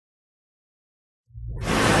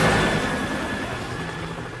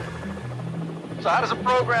So how does a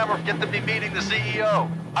programmer get to be meeting the CEO?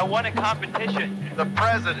 I won a competition. The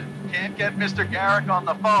president can't get Mr. Garrick on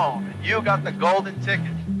the phone. You got the golden ticket.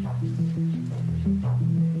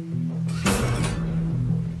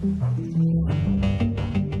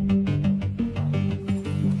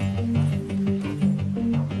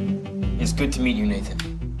 It's good to meet you,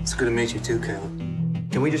 Nathan. It's good to meet you too, Caleb.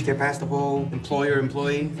 Can we just get past the whole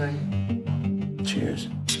employer-employee thing? Cheers.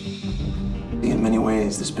 In many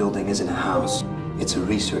ways, this building isn't a house. It's a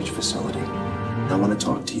research facility. I want to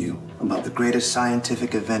talk to you about the greatest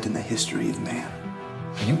scientific event in the history of man.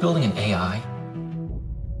 Are you building an AI?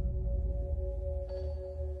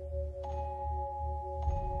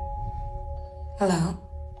 Hello.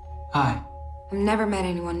 Hi. I've never met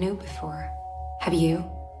anyone new before. Have you?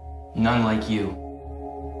 None like you.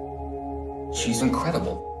 She's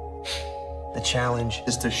incredible. The challenge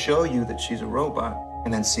is to show you that she's a robot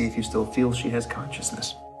and then see if you still feel she has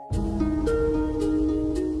consciousness. Do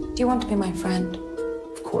you want to be my friend?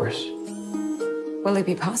 Of course. Will it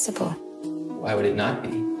be possible? Why would it not be?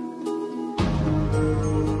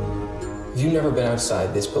 Have you never been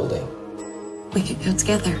outside this building? We could go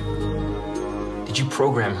together. Did you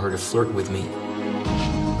program her to flirt with me?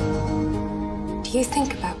 Do you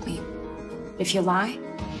think about me? If you lie,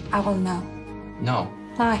 I will know. No.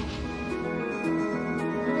 Lie.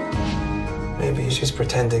 Maybe she's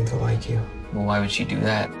pretending to like you. Well, why would she do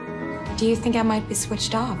that? Do you think I might be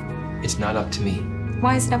switched off? It's not up to me.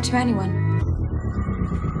 Why is it up to anyone?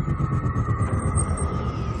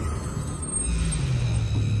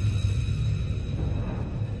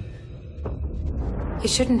 You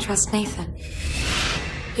shouldn't trust Nathan.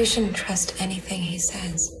 You shouldn't trust anything he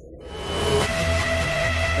says.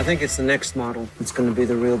 I think it's the next model that's going to be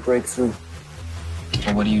the real breakthrough.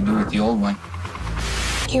 Well, what do you do with the old one?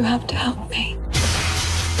 You have to help me.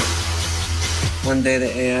 One day the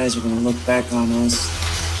AIs are going to look back on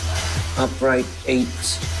us, upright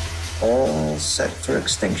apes, all set for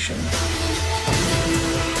extinction.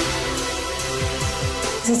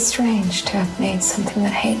 Is it strange to have made something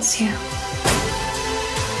that hates you?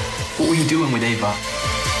 What were you doing with Ava?